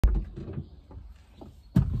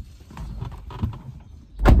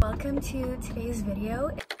welcome to today's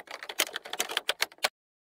video.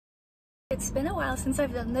 It's been a while since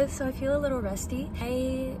I've done this, so I feel a little rusty.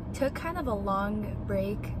 I took kind of a long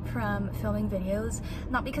break from filming videos,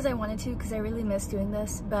 not because I wanted to, because I really miss doing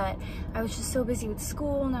this, but I was just so busy with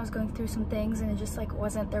school and I was going through some things and it just like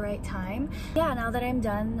wasn't the right time. Yeah, now that I'm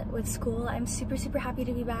done with school, I'm super happy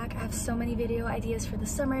to be back. I have so many video ideas for the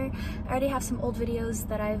summer. I already have some old videos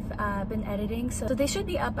that I've been editing, so they should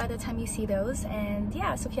be up by the time you see those. And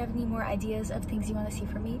yeah, so if you have any more ideas of things you want to see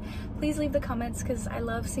from me, please leave the comments because I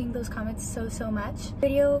love seeing those comments so much.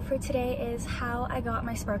 Video for today is how I got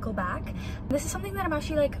my sparkle back. This is something that I'm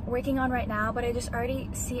actually like working on right now, but I just already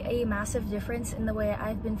see a massive difference in the way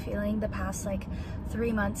I've been feeling the past like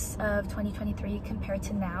 3 months of 2023 compared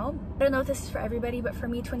to now. I don't know if this is for everybody, but for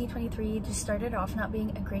me 2023 just started off not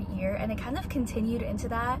being a great year and it kind of continued into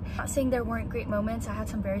that. I'm not saying there weren't great moments. I had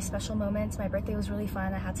some very special moments. My birthday was really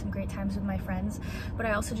fun. I had some great times with my friends, but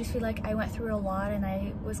I also just feel like I went through a lot and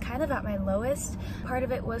I was kind of at my lowest. Part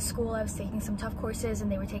of it was school. I was taking some tough courses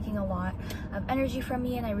and they were taking a lot of energy from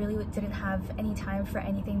me, and I really didn't have any time for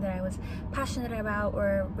anything that I was passionate about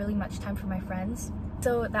or really much time for my friends.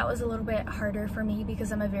 So that was a little bit harder for me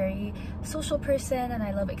because I'm a very social person and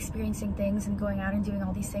I love experiencing things and going out and doing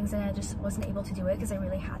all these things, and I just wasn't able to do it because I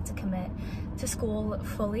really had to commit to school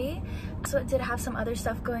fully. So it did have some other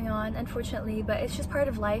stuff going on, unfortunately, but it's just part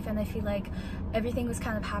of life, and I feel like everything was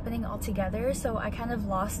kind of happening all together, so I kind of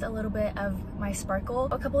lost a little bit of my sparkle.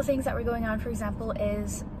 A couple of things that were going on, for example,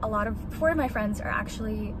 is four of my friends are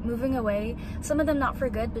actually moving away. Some of them not for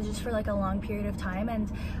good, but just for like a long period of time,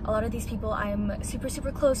 and a lot of these people I'm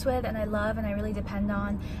super close with and I love and I really depend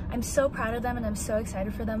on. I'm so proud of them and I'm so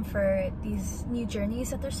excited for them for these new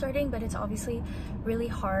journeys that they're starting, but it's obviously really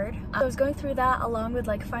hard. I was going through that along with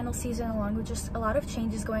like final season, along with just a lot of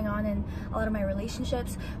changes going on in a lot of my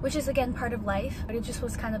relationships, which is again part of life, but it just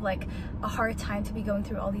was kind of like a hard time to be going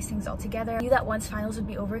through all these things all together. I knew that once finals would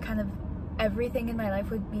be over, kind of everything in my life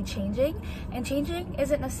would be changing, and changing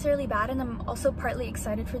isn't necessarily bad, and I'm also partly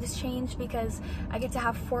excited for this change because I get to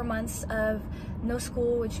have 4 months of no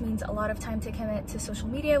school, which means a lot of time to commit to social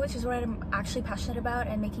media, which is what I'm actually passionate about,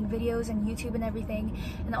 and making videos and YouTube and everything,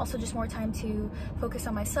 and also just more time to focus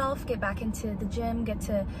on myself, get back into the gym, get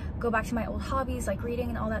to go back to my old hobbies like reading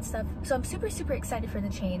and all that stuff. So I'm super excited for the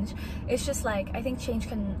change. It's just like I think change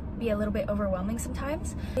can be a little bit overwhelming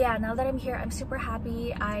sometimes. But yeah, now that I'm here, I'm super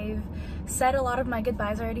happy. I've said a lot of my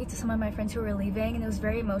goodbyes already to some of my friends who were leaving, and it was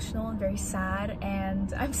very emotional and very sad,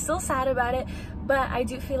 and I'm still sad about it, but I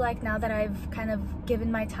do feel like now that I've kind of given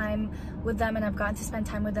my time with them and I've gotten to spend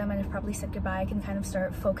time with them and I've probably said goodbye, I can kind of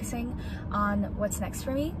start focusing on what's next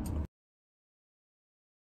for me.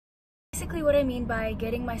 Basically what I mean by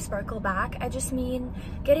getting my sparkle back, I just mean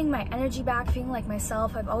getting my energy back, feeling like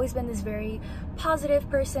myself. I've always been this very positive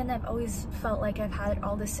person. I've always felt like I've had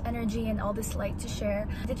all this energy and all this light to share.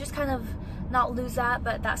 I did just kind of not lose that,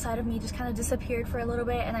 but that side of me just kind of disappeared for a little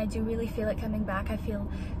bit, and I do really feel it coming back. I feel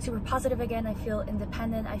super positive again. I feel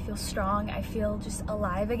independent. I feel strong. I feel just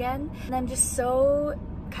alive again. And I'm just so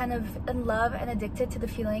kind of in love and addicted to the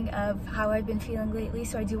feeling of how I've been feeling lately,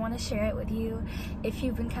 so I do want to share it with you if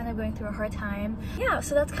you've been kind of going through a hard time. Yeah,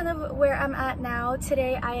 so that's kind of where I'm at now.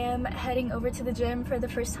 Today I am heading over to the gym for the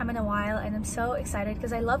first time in a while, and I'm so excited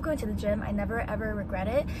because I love going to the gym. I never ever regret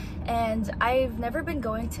it, and I've never been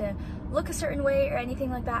going to look a certain way or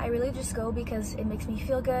anything like that. I really just go because it makes me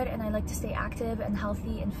feel good, and I like to stay active and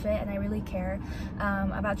healthy and fit, and I really care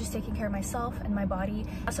about just taking care of myself and my body.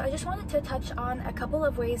 So I just wanted to touch on a couple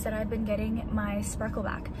of ways that I've been getting my sparkle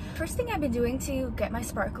back. First thing I've been doing to get my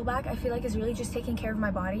sparkle back, I feel like, is really just taking care of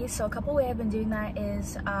my body. So a couple ways I've been doing that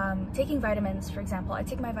is taking vitamins. For example, I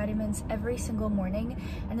take my vitamins every single morning,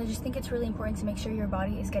 and I just think it's really important to make sure your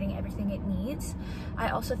body is getting everything it needs. I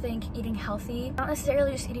also think eating healthy, not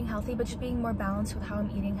necessarily just eating healthy, but just being more balanced with how I'm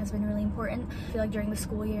eating has been really important. I feel like during the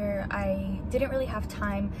school year I didn't really have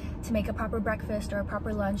time to make a proper breakfast or a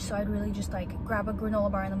proper lunch, so I'd really just like grab a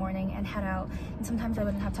granola bar in the morning and head out, and sometimes I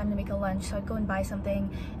wouldn't have time to make a lunch, so I'd go and buy something,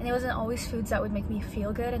 and it wasn't always foods that would make me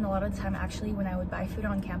feel good, and a lot of the time actually when I would buy food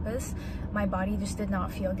on campus my body just did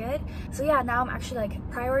not feel good. So yeah, now I'm actually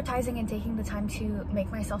like prioritizing and taking the time to make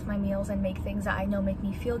myself my meals and make things that I know make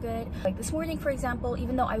me feel good. Like this morning, for example,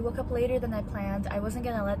 even though I woke up later than I planned, I wasn't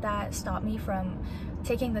gonna let that stop me from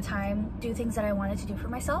taking the time to do things that I wanted to do for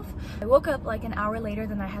myself. I woke up like an hour later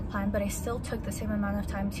than I had planned, but I still took the same amount of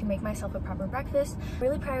time to make myself a proper breakfast,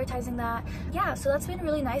 really prioritizing that. Yeah, so that's been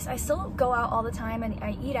really nice. I still go out all the time and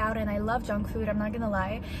I eat out and I love junk food, I'm not gonna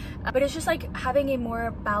lie, but it's just like having a more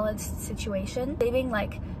balanced situation, saving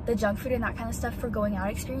like the junk food and that kind of stuff for going out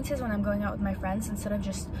experiences when I'm going out with my friends, instead of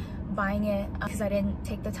just buying it because I didn't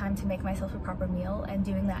take the time to make myself a proper meal and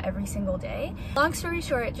doing that every single day. Long story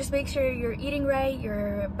short, just make sure you're eating right,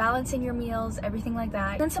 you're balancing your meals, everything like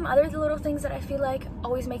that. And then some other little things that I feel like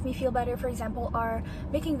always make me feel better, for example, are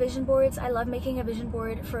making vision boards. I love making a vision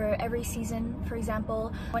board for every season. For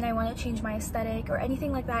example, when I want to change my aesthetic or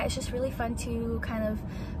anything like that, it's just really fun to kind of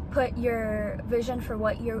put your vision for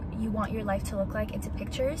what you want your life to look like into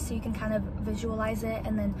pictures, so you can kind of visualize it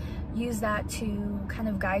and then use that to kind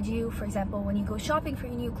of guide you. For example, when you go shopping for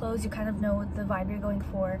your new clothes, you kind of know the vibe you're going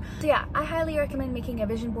for. So yeah, I highly recommend making a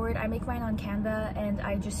vision board. I make mine on Canva and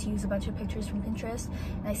I just use a bunch of pictures from Pinterest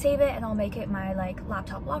and I save it, and I'll make it my like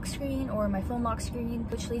laptop lock screen or my phone lock screen,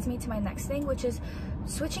 which leads me to my next thing, which is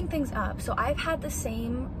switching things up. So I've had the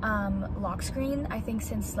same lock screen I think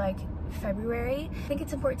since like February. I think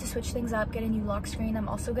it's important to switch things up, get a new lock screen. I'm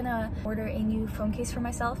also gonna order a new phone case for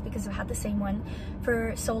myself because I've had the same one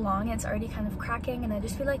for so long and it's already kind of cracking, and I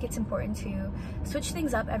just feel like it's important to switch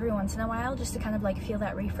things up every once in a while just to kind of like feel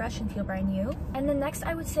that refresh and feel brand new. And then next,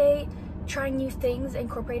 I would say trying new things,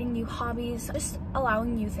 incorporating new hobbies, just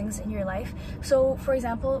allowing new things in your life. So for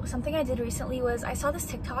example, something I did recently was I saw this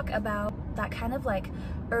TikTok about that kind of like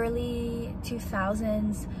early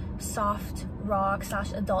 2000s soft rock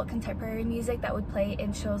 / adult contemporary music that would play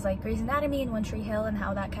in shows like Grey's Anatomy and One Tree Hill, and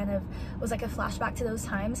how that kind of was like a flashback to those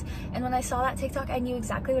times. And when I saw that TikTok, I knew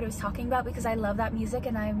exactly what it was talking about because I love that music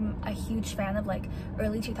and I'm a huge fan of like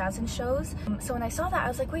early 2000s shows. So when I saw that, I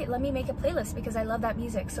was like, wait, let me make a playlist because I love that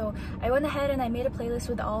music. So I went ahead and I made a playlist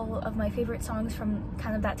with all of my favorite songs from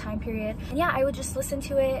kind of that time period. And yeah, I would just listen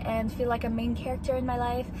to it and feel like a main character in my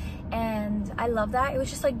life, and I love that. It was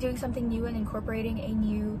just like doing something new and incorporating a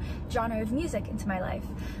new genre of music into my life.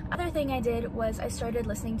 Other thing I did was I started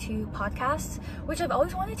listening to podcasts, which I've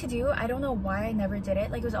always wanted to do. I don't know why I never did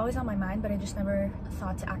it. Like, it was always on my mind, but I just never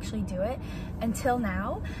thought to actually do it until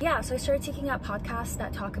now. Yeah, so I started taking out podcasts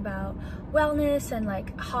that talk about wellness and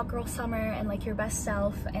like hot girl summer and like your best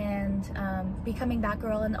self and becoming that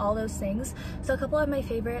girl and all those things. So a couple of my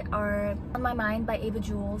favorite are On My Mind by Ava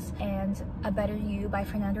Jules and A Better You by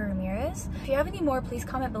Fernando Ramirez. If you have any more, please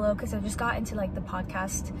comment below because I just got into like the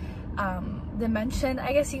podcast dimension,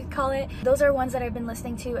 I guess you could call it. Those are ones that I've been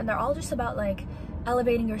listening to, and they're all just about like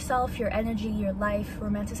elevating yourself, your energy, your life,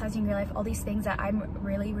 romanticizing your life, all these things that I'm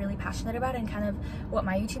really, really passionate about and kind of what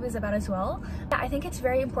my YouTube is about as well. Yeah, I think it's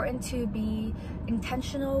very important to be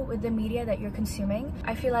intentional with the media that you're consuming.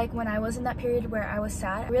 I feel like when I was in that period where I was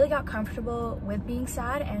sad, I really got comfortable with being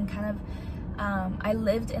sad and kind of I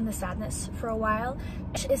lived in the sadness for a while.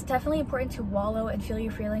 It's definitely important to wallow and feel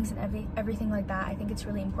your feelings and everything like that. I think it's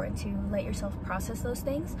really important to let yourself process those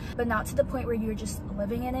things, but not to the point where you're just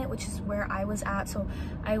living in it, which is where I was at. So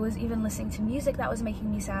I was even listening to music that was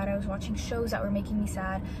making me sad. I was watching shows that were making me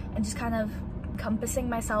sad and just kind of encompassing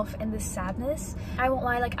myself in this sadness. I won't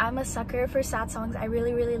lie, like I'm a sucker for sad songs. I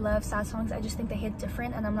really, really love sad songs. I just think they hit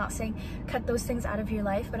different, and I'm not saying cut those things out of your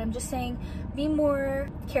life, but I'm just saying be more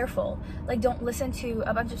careful. Like, don't listen to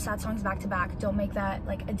a bunch of sad songs back to back. Don't make that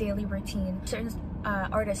like a daily routine. Certain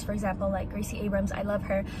artists, for example, like Gracie Abrams, I love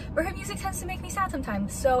her, but her music tends to make me sad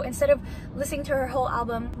sometimes. So instead of listening to her whole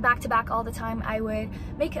album back to back all the time, I would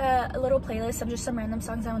make a little playlist of just some random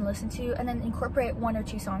songs I want to listen to, and then incorporate 1 or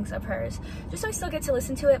 2 songs of hers, just so I still get to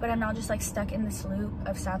listen to it, but I'm not just like stuck in this loop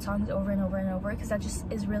of sad songs over and over and over, because that just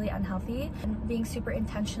is really unhealthy. And being super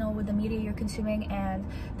intentional with the media you're consuming and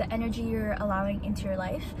the energy you're allowing into your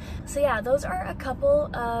life. So yeah, those are a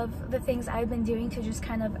couple of the things I've been doing to just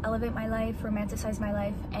kind of elevate my life, romanticize my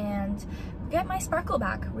life, and get my sparkle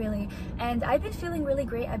back, really. And I've been feeling really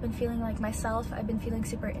great. I've been feeling like myself. I've been feeling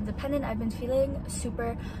super independent. I've been feeling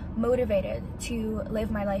super motivated to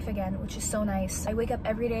live my life again, which is so nice. I wake up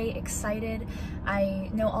every day excited. I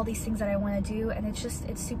know all these things that I want to do, and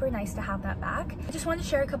it's super nice to have that back. I just wanted to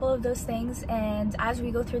share a couple of those things, and as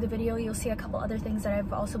we go through the video, you'll see a couple other things that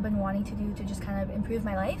I've also been wanting to do to just kind of improve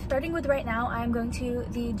my life. Starting with right now, I'm going to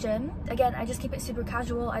the gym. Again, I just keep it super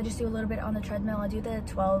casual. I just do a little bit on the treadmill. I do the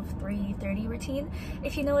 12-3-30 routine,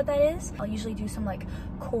 if you know what that is. I'll usually do some like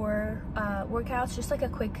core workouts, just like a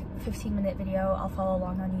quick 15-minute video. I'll follow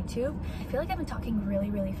along on YouTube. I feel like I've been talking really,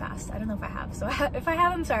 really fast. I don't know if I have, so if I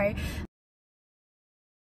have, I'm sorry.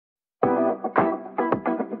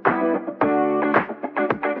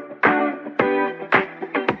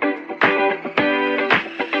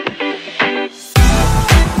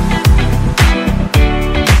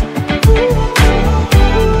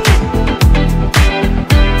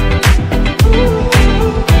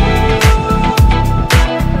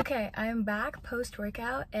 I'm back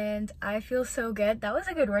post-workout and I feel so good. That was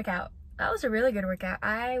a good workout. That was a really good workout.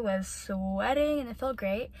 I was sweating and it felt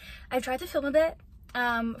great. I tried to film a bit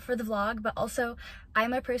for the vlog, but also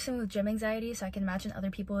I'm a person with gym anxiety, so I can imagine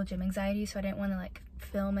other people with gym anxiety, so I didn't want to like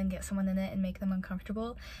film and get someone in it and make them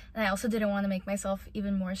uncomfortable. And I also didn't want to make myself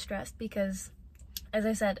even more stressed because, as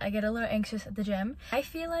I said, I get a little anxious at the gym. I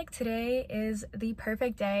feel like today is the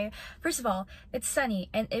perfect day. First of all, it's sunny,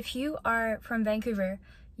 and if you are from Vancouver,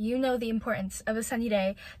 you know the importance of a sunny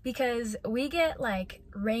day because we get like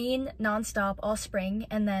rain nonstop all spring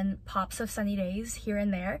and then pops of sunny days here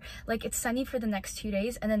and there. Like it's sunny for the next 2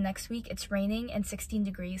 days and then next week it's raining and 16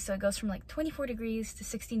 degrees. So it goes from like 24 degrees to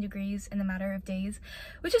 16 degrees in a matter of days,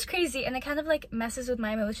 which is crazy, and it kind of like messes with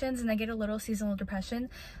my emotions and I get a little seasonal depression.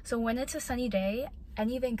 So when it's a sunny day,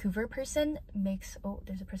 any Vancouver person makes, oh,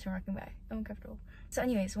 there's a person walking by, I'm uncomfortable. So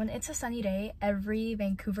anyways, when it's a sunny day, every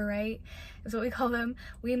Vancouverite is what we call them,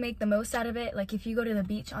 we make the most out of it. Like if you go to the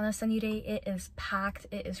beach on a sunny day, it is packed,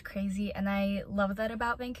 it is crazy, and I love that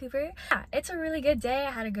about Vancouver. Yeah, it's a really good day.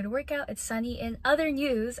 I had a good workout, it's sunny. In other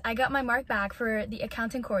news, I got my mark back for the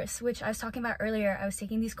accounting course, which I was talking about earlier. I was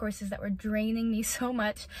taking these courses that were draining me so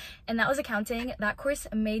much, and that was accounting. That course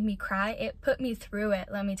made me cry. It put me through it,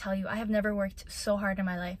 let me tell you. I have never worked so hard in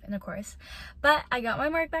my life in a course, but I got my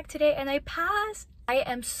mark back today and I passed. I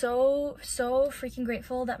am so freaking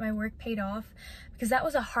grateful that my work paid off because that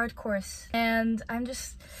was a hard course, and I'm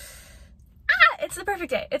just, it's the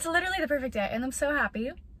perfect day. It's literally the perfect day, and I'm so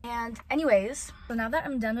happy. And anyways, so now that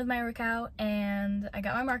I'm done with my workout and I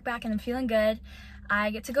got my mark back and I'm feeling good, I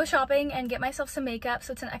get to go shopping and get myself some makeup,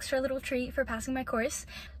 so it's an extra little treat for passing my course.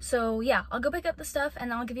 So yeah, I'll go pick up the stuff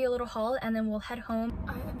and I'll give you a little haul and then we'll head home.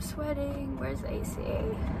 I am sweating. Where's the AC?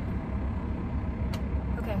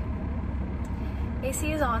 Okay.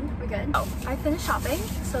 AC is on, we're good. Oh, I finished shopping,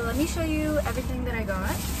 so let me show you everything that I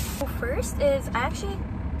got. So first is, I actually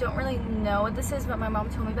don't really know what this is, but my mom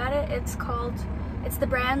told me about it. It's the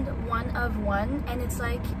brand One of One, and it's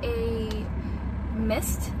like a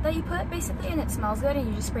mist that you put basically, and it smells good, and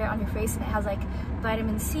you just spray it on your face, and it has like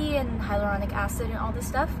vitamin C and hyaluronic acid and all this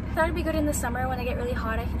stuff. I thought it'd be good in the summer when I get really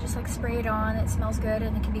hot. I can just like spray it on, it smells good,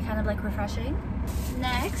 and it can be kind of like refreshing.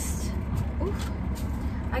 Next, oof,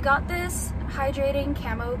 I got this hydrating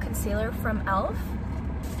camo concealer from e.l.f.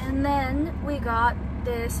 And then we got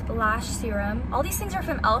this lash serum. All these things are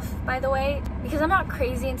from e.l.f. by the way, because I'm not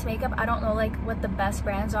crazy into makeup. I don't know like what the best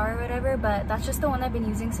brands are or whatever, but that's just the one I've been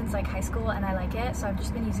using since like high school and I like it, so I've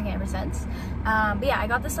just been using it ever since. But yeah, I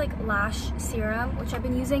got this like lash serum which I've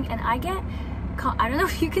been using, and I get, I don't know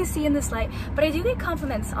if you can see in this light, but I do get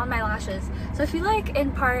compliments on my lashes, so I feel like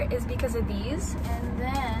in part is because of these. And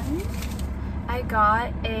then I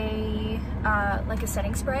got a like a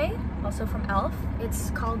setting spray, also from e.l.f. It's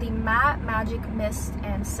called the Matte Magic Mist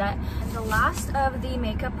and Set. And the last of the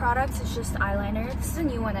makeup products is just eyeliner. This is a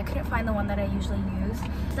new one. I couldn't find the one that I usually use.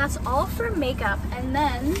 That's all for makeup. And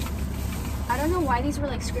then, I don't know why these were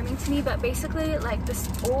like screaming to me, but basically like this,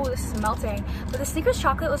 oh, this is melting. But the Snickers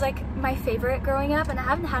chocolate was like my favorite growing up, and I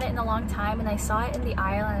haven't had it in a long time, and I saw it in the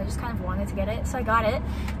aisle and I just kind of wanted to get it, so I got it.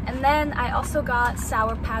 And then I also got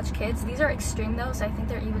Sour Patch Kids. These are extreme though, so I think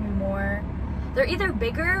they're even more, they're either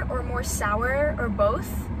bigger or more sour or both.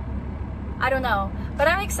 I don't know, but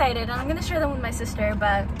I'm excited and I'm gonna share them with my sister.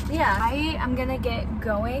 But yeah, I am gonna get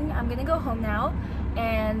going. I'm gonna go home now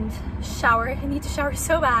and shower. I need to shower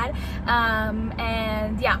so bad.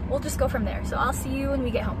 And yeah, we'll just go from there. So I'll see you when we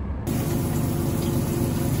get home.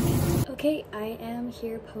 Okay, I am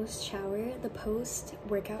here post-shower. The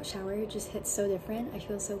post-workout shower just hits so different. I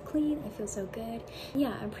feel so clean, I feel so good.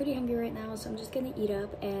 Yeah, I'm pretty hungry right now, so I'm just gonna eat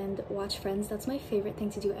up and watch Friends. That's my favorite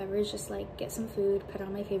thing to do ever, is just like get some food, put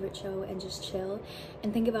on my favorite show, and just chill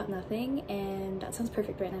and think about nothing. And that sounds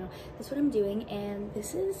perfect right now. That's what I'm doing, and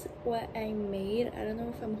this is what I made. I don't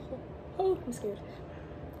know if I'm scared.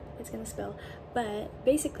 It's gonna spill, but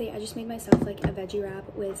basically I just made myself like a veggie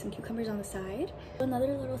wrap with some cucumbers on the side.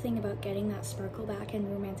 Another little thing about getting that sparkle back and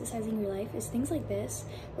romanticizing your life is things like this.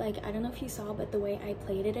 Like, I don't know if you saw, but the way I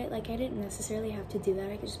plated it, like I didn't necessarily have to do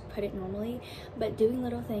that. I could just put it normally, but doing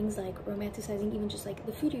little things like romanticizing even just like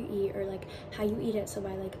the food you eat or like how you eat it. So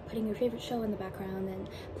by like putting your favorite show in the background and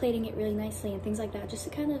plating it really nicely and things like that, just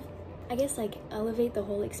to kind of, I guess, like elevate the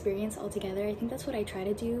whole experience altogether. I think that's what I try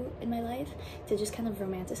to do in my life, to just kind of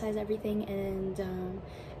romanticize everything and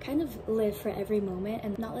kind of live for every moment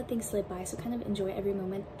and not let things slip by, so kind of enjoy every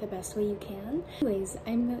moment the best way you can. Anyways,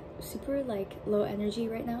 I'm super like low energy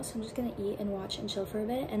right now, so I'm just gonna eat and watch and chill for a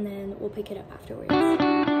bit, and then we'll pick it up afterwards.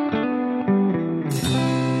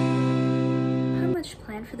 Not much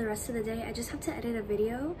planned for the rest of the day. I just have to edit a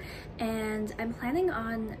video, and I'm planning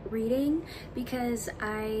on reading because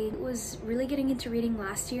I was really getting into reading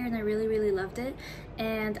last year and I really loved it,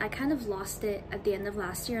 and I kind of lost it at the end of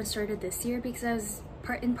last year and started this year because I was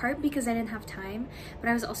in part because I didn't have time, but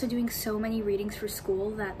I was also doing so many readings for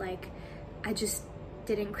school that like I just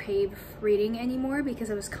didn't crave reading anymore because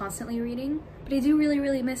I was constantly reading. But I do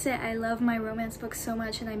really miss it. I love my romance books so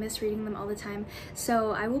much and I miss reading them all the time. So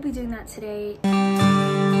I will be doing that today.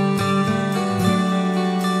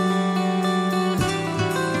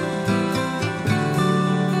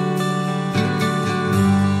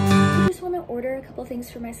 Order a couple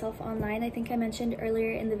things for myself online. I think I mentioned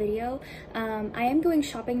earlier in the video. I am going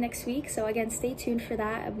shopping next week, so again, stay tuned for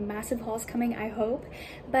that. A massive haul's coming, I hope.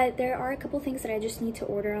 But there are a couple things that I just need to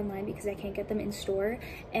order online because I can't get them in store,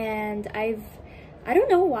 and I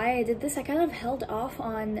don't know why I did this. I kind of held off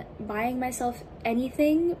on buying myself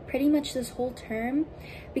anything pretty much this whole term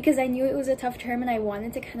because I knew it was a tough term and I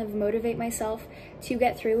wanted to kind of motivate myself to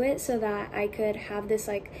get through it so that I could have this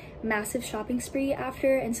like massive shopping spree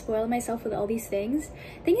after and spoil myself with all these things.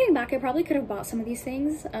 Thinking back, I probably could have bought some of these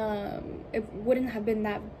things. It wouldn't have been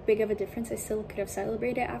that big of a difference. I still could have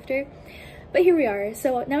celebrated after. But here we are.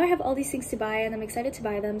 So now I have all these things to buy and I'm excited to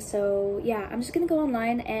buy them. So yeah, I'm just gonna go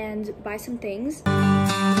online and buy some things.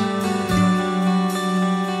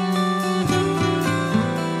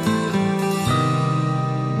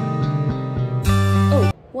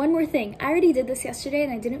 Oh, one more thing. I already did this yesterday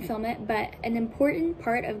and I didn't film it, but an important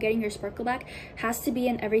part of getting your sparkle back has to be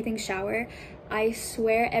an everything shower. I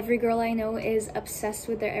swear every girl I know is obsessed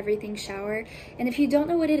with their everything shower. And if you don't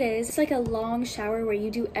know what it is, it's like a long shower where you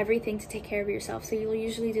do everything to take care of yourself. So you'll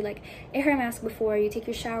usually do like a hair mask before you take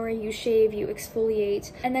your shower, you shave, you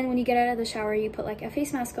exfoliate. And then when you get out of the shower, you put like a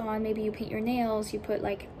face mask on, maybe you paint your nails, you put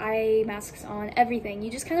like eye masks on, everything. You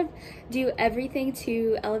just kind of do everything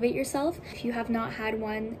to elevate yourself. If you have not had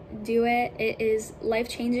one, do it. It is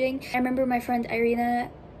life-changing. I remember my friend Irina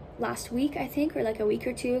last week, I think, or like a week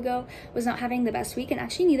or two ago, was not having the best week, and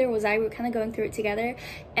actually neither was I. We were kind of going through it together,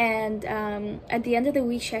 and at the end of the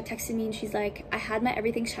week she had texted me and she's like, I had my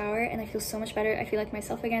everything shower and I feel so much better. I feel like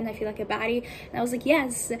myself again. I feel like a baddie. And I was like,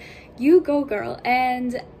 yes, you go girl.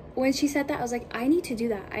 And when she said that, I was like, I need to do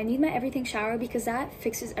that. I need my everything shower because that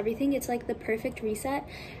fixes everything. It's like the perfect reset.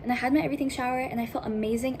 And I had my everything shower and I felt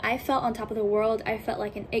amazing. I felt on top of the world. I felt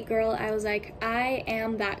like an it girl. I was like, I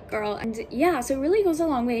am that girl. And yeah, so it really goes a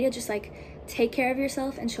long way to just like take care of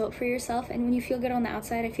yourself and show up for yourself. And when you feel good on the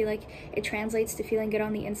outside, I feel like it translates to feeling good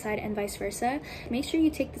on the inside and vice versa. Make sure you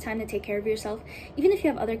take the time to take care of yourself. Even if you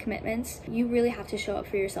have other commitments, you really have to show up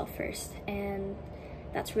for yourself first. And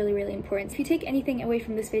that's really important. If you take anything away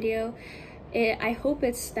from this video, I hope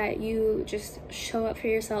it's that you just show up for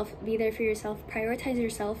yourself, be there for yourself, prioritize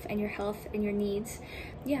yourself and your health and your needs.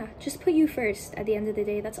 Yeah, just put you first at the end of the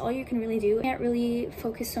day. That's all you can really do. You can't really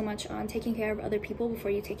focus so much on taking care of other people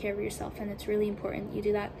before you take care of yourself, and it's really important you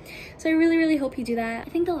do that. So I really hope you do that. I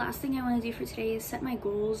think the last thing I want to do for today is set my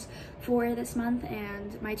goals for this month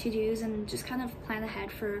and my to-dos, and just kind of plan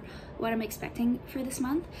ahead for what I'm expecting for this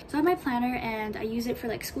month. So I have my planner and I use it for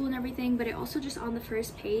like school and everything, but it also just on the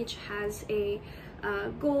first page has a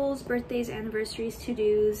goals, birthdays, anniversaries,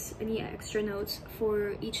 to-dos, any extra notes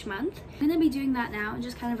for each month. I'm gonna be doing that now and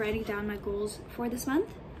just kind of writing down my goals for this month.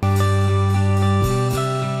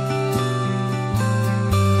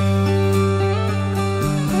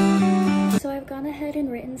 So I've gone ahead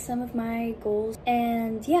and written some of my goals,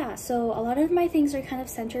 and yeah, so a lot of my things are kind of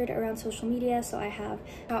centered around social media. So I have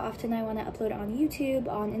how often I want to upload on YouTube,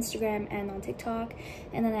 on Instagram, and on TikTok,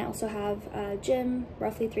 and then I also have a gym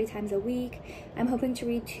roughly 3 times a week. I'm hoping to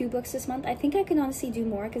read 2 books this month. I think I can honestly do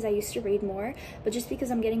more because I used to read more, but just because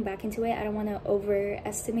I'm getting back into it, I don't want to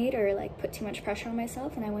overestimate or like put too much pressure on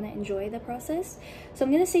myself, and I want to enjoy the process. So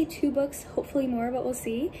I'm gonna say 2 books, hopefully more, but we'll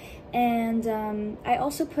see. And I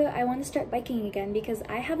also put I want to start biking again because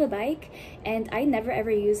I have a bike and I never ever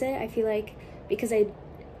use it. I feel like because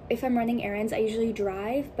if I'm running errands, I usually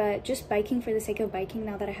drive, but just biking for the sake of biking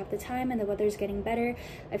now that I have the time and the weather's getting better,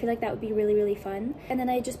 I feel like that would be really fun. And then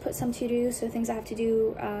I just put some to-dos, so things I have to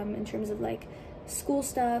do in terms of like school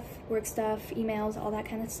stuff, work stuff, emails, all that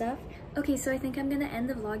kind of stuff. Okay, so I think I'm gonna end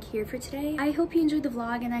the vlog here for today. I hope you enjoyed the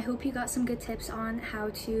vlog and I hope you got some good tips on how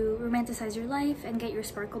to romanticize your life and get your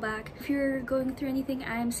sparkle back. If you're going through anything,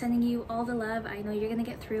 I'm sending you all the love. I know you're gonna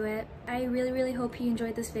get through it. I really hope you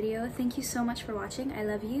enjoyed this video. Thank you so much for watching. I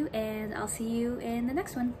love you and I'll see you in the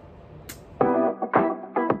next one.